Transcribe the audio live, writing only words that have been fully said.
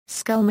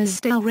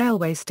Skelmersdale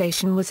Railway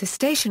Station was a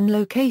station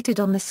located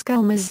on the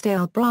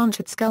Skelmersdale Branch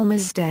at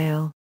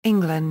Skelmersdale,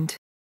 England.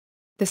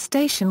 The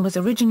station was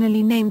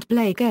originally named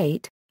Blague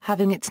Gate,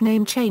 having its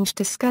name changed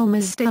to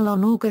Skelmersdale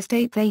on August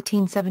 8,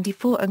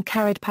 1874 and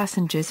carried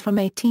passengers from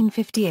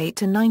 1858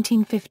 to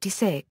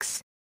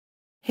 1956.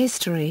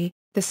 History: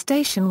 the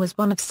station was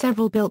one of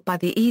several built by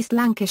the East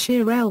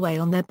Lancashire Railway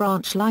on their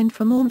branch line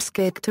from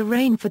Ormskirk to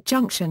Rainford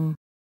Junction.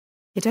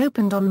 It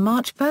opened on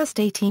March 1,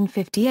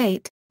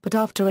 1858, but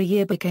after a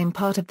year became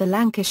part of the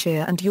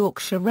Lancashire and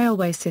Yorkshire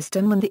Railway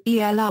system when the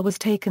ELR was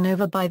taken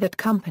over by that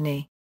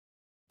company.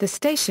 The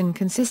station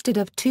consisted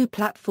of two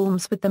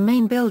platforms with the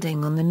main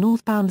building on the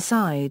northbound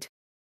side.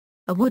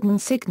 A wooden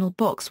signal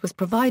box was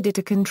provided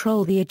to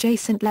control the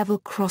adjacent level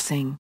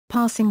crossing,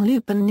 passing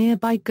loop and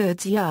nearby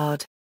goods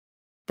yard.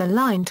 The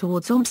line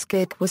towards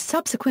Ormskirk was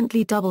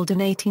subsequently doubled in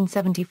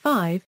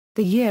 1875,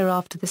 the year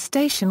after the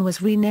station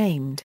was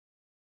renamed.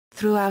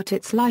 Throughout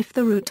its life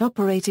the route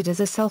operated as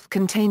a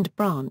self-contained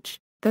branch,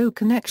 though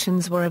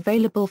connections were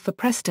available for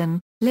Preston,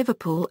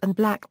 Liverpool and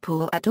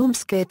Blackpool at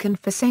Ormskirk and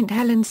for St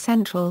Helens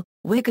Central,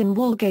 Wigan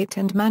Walgate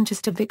and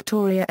Manchester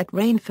Victoria at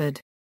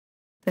Rainford.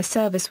 The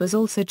service was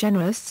also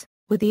generous,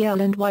 with the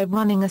L&Y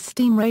running a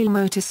steam rail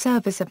motor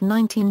service of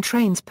 19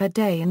 trains per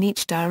day in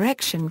each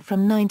direction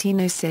from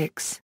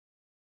 1906.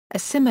 A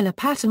similar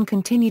pattern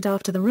continued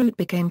after the route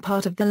became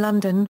part of the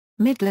London,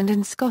 Midland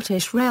and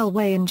Scottish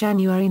Railway in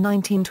January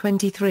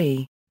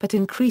 1923, but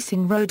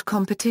increasing road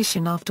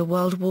competition after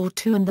World War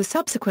II and the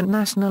subsequent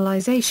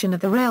nationalisation of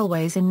the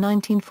railways in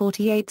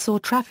 1948 saw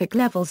traffic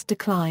levels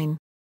decline.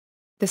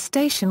 The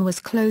station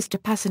was closed to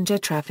passenger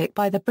traffic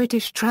by the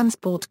British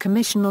Transport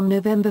Commission on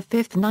November 5,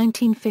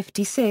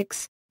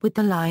 1956, with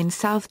the line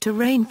south to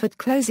Rainford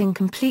closing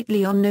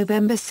completely on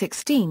November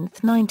 16,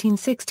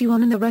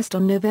 1961 and the rest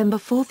on November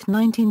 4,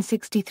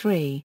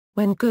 1963,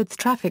 when goods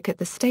traffic at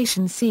the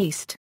station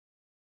ceased.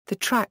 The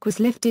track was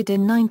lifted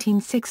in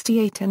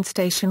 1968 and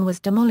station was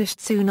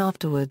demolished soon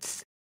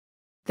afterwards.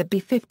 The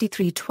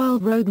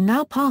B5312 road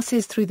now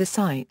passes through the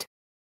site.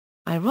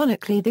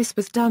 Ironically, this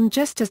was done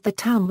just as the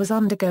town was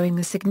undergoing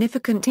a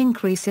significant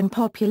increase in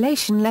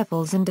population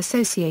levels and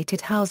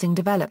associated housing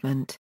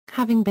development,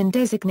 having been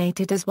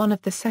designated as one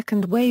of the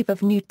second wave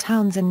of new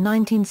towns in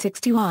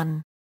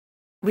 1961.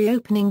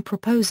 Reopening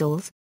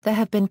proposals: there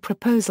have been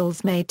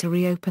proposals made to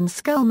reopen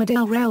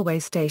Skelmersdale Railway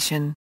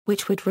Station,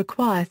 which would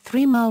require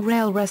 3-mile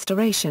rail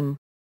restoration.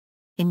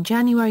 In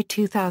January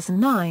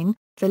 2009,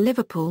 the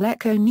Liverpool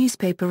Echo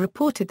newspaper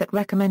reported that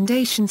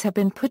recommendations have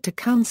been put to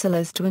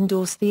councillors to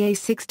endorse the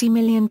 £60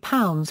 million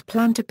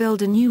plan to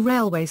build a new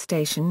railway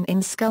station in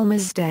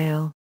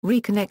Skelmersdale,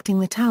 reconnecting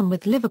the town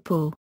with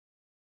Liverpool.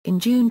 In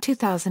June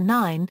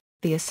 2009,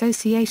 the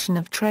Association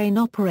of Train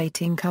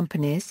Operating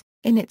Companies,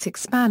 in its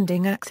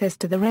Expanding Access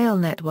to the Rail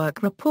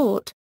Network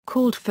report,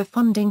 called for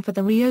funding for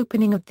the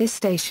reopening of this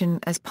station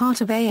as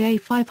part of a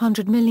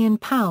 £500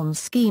 million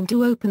scheme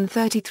to open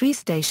 33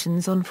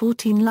 stations on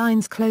 14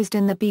 lines closed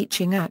in the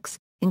Beeching Axe,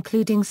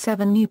 including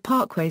 7 new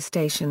parkway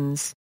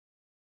stations.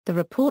 The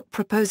report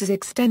proposes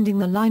extending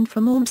the line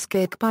from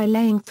Ormskirk by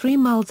laying 3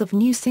 miles of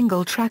new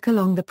single track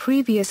along the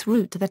previous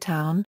route to the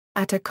town,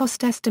 at a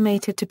cost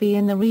estimated to be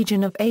in the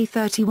region of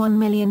 £31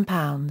 million.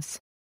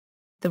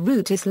 The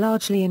route is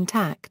largely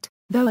intact,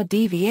 though a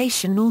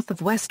deviation north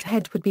of West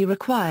Head would be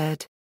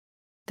required.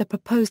 The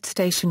proposed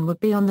station would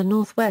be on the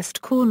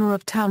northwest corner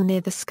of town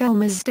near the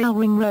Skelmersdale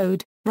Ring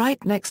Road,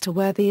 right next to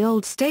where the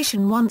old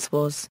station once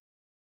was.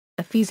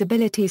 A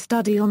feasibility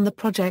study on the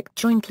project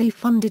jointly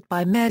funded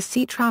by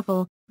Mersey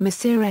Travel,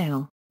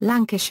 Merseyrail,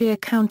 Lancashire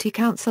County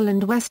Council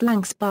and West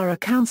Lancs Borough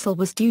Council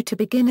was due to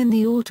begin in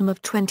the autumn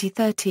of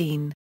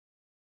 2013.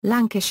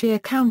 Lancashire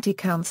County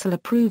Council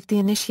approved the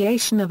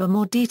initiation of a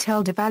more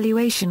detailed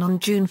evaluation on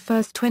June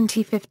 1,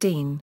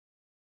 2015.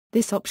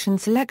 This option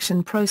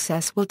selection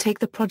process will take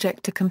the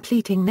project to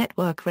completing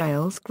Network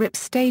Rail's GRIP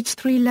Stage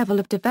 3 level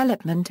of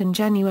development in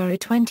January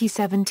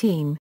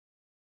 2017.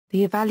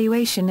 The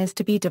evaluation is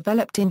to be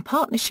developed in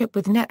partnership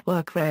with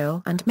Network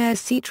Rail and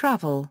Mersey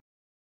Travel.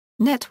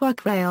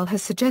 Network Rail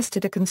has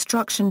suggested a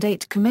construction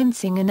date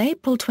commencing in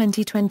April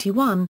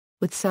 2021,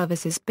 with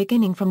services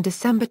beginning from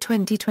December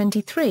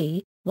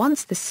 2023,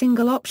 once the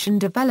single option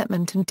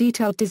development and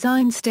detailed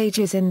design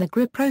stages in the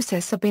GRIP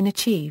process have been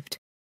achieved.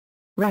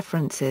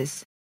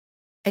 References.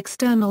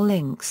 External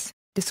links,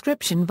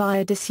 description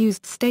via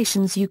Disused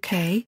Stations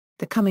UK,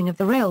 The Coming of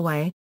the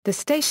Railway, the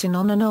station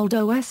on an old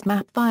OS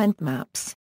map via Maps.